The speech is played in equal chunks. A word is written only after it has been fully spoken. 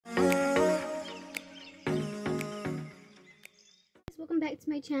welcome back to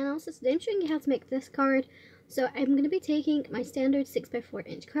my channel. So today I'm showing you how to make this card. So I'm going to be taking my standard 6x4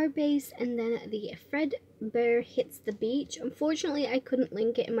 inch card base and then the Fred Bear Hits the Beach. Unfortunately I couldn't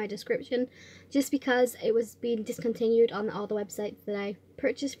link it in my description just because it was being discontinued on all the websites that I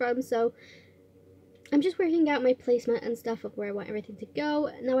purchased from. So I'm just working out my placement and stuff of where I want everything to go.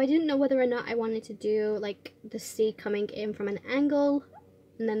 Now I didn't know whether or not I wanted to do like the sea coming in from an angle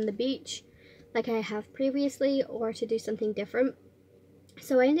and then the beach like I have previously, or to do something different.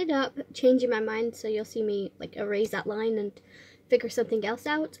 So I ended up changing my mind, so you'll see me like erase that line and figure something else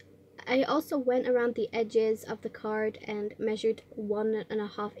out. I also went around the edges of the card and measured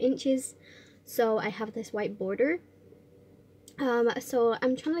 1.5 inches, so I have this white border. So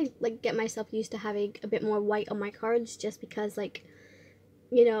I'm trying to like get myself used to having a bit more white on my cards, just because, like,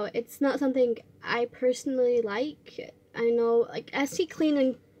 you know, it's not something I personally like. I know, like, I see clean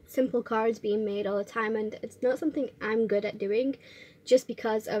and simple cards being made all the time, and it's not something I'm good at doing, just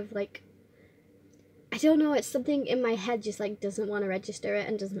because of, like, I don't know, it's something in my head just like doesn't want to register it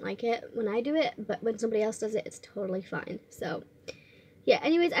and doesn't like it when I do it, but when somebody else does it, it's totally fine. So yeah,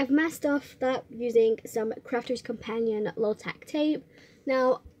 anyways, I've masked off that using some Crafter's Companion low tack tape.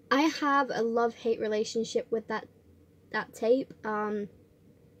 Now I have a love-hate relationship with that tape.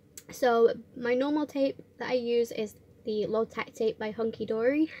 So my normal tape that I use is the low tack tape by Hunky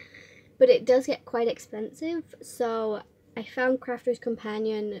Dory, but it does get quite expensive, so I found Crafter's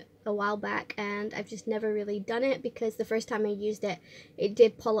Companion a while back and I've just never really done it because the first time I used it, it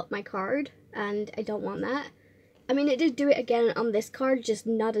did pull up my card and I don't want that. I mean, it did do it again on this card, just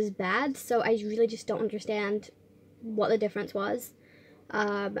not as bad, so I really just don't understand what the difference was.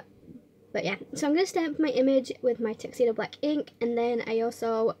 But yeah, so I'm going to stamp my image with my Tuxedo black ink, and then I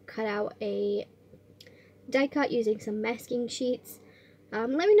also cut out a die cut using some masking sheets. Let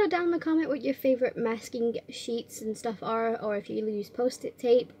me know down in the comment what your favorite masking sheets and stuff are, or if you use post-it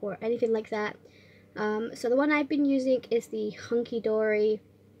tape or anything like that. So the one I've been using is the Hunky Dory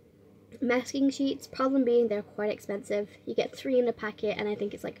masking sheets. Problem being, they're quite expensive. You get 3 in a packet, and I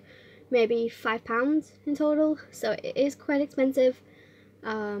think it's like maybe £5 in total, so it is quite expensive.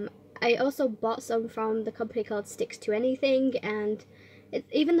 I also bought some from the company called Sticks-to-Anything, and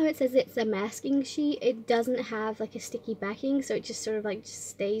even though it says it's a masking sheet, it doesn't have like a sticky backing, so it just sort of like just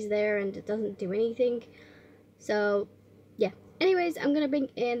stays there and it doesn't do anything. So yeah, anyways, I'm gonna bring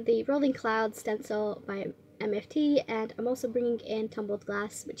in the Rolling Cloud stencil by MFT, and I'm also bringing in Tumbled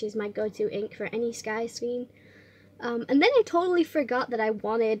Glass, which is my go-to ink for any sky scene. And then I totally forgot that I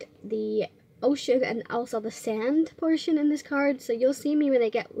wanted the ocean and also the sand portion in this card, so you'll see me when I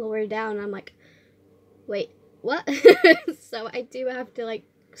get lower down, I'm like, wait, what? So I do have to like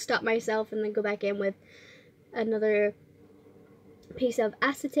stop myself and then go back in with another piece of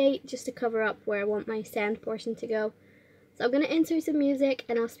acetate just to cover up where I want my sand portion to go. So I'm going to insert some music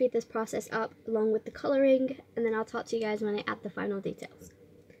and I'll speed this process up along with the coloring, and then I'll talk to you guys when I add the final details.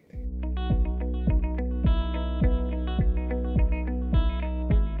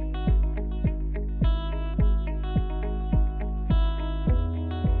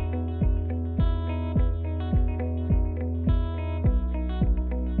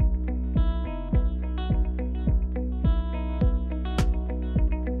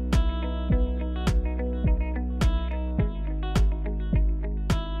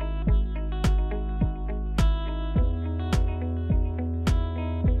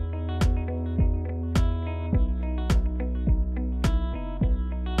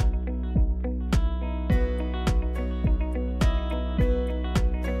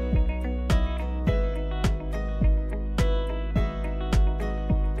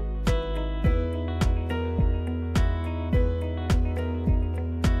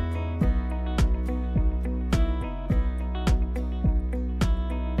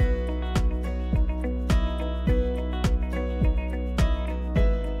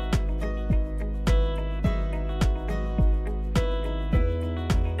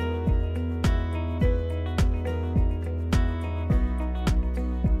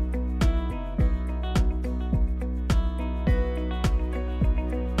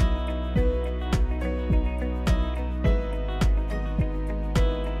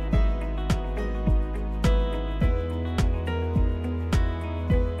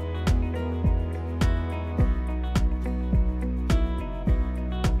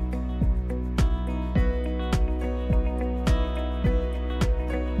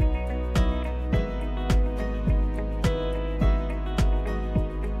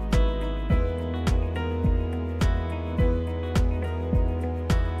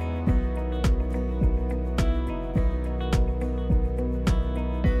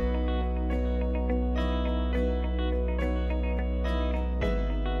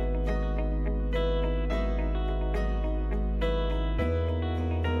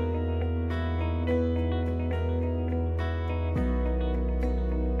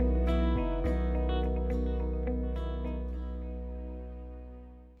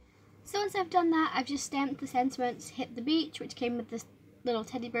 once I've done that, I've just stamped the sentiments, Hit the Beach, which came with this little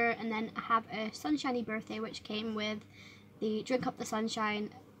teddy bear, and then I have a Sunshiny Birthday, which came with the Drink Up the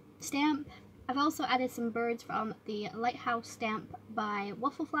Sunshine stamp. I've also added some birds from the Lighthouse stamp by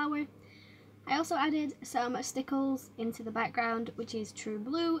Waffle Flower. I also added some stickles into the background, which is True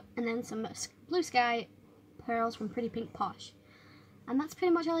Blue, and then some blue sky pearls from Pretty Pink Posh. And that's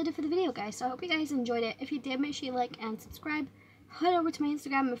pretty much all I did for the video, guys, so I hope you guys enjoyed it. If you did, make sure you like and subscribe. Head over to my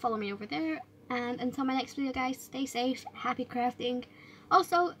Instagram and follow me over there. And until my next video, guys, stay safe, happy crafting.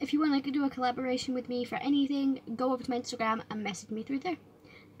 Also, if you want to do a collaboration with me for anything, go over to my Instagram and message me through there.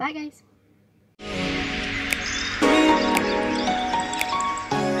 Bye, guys.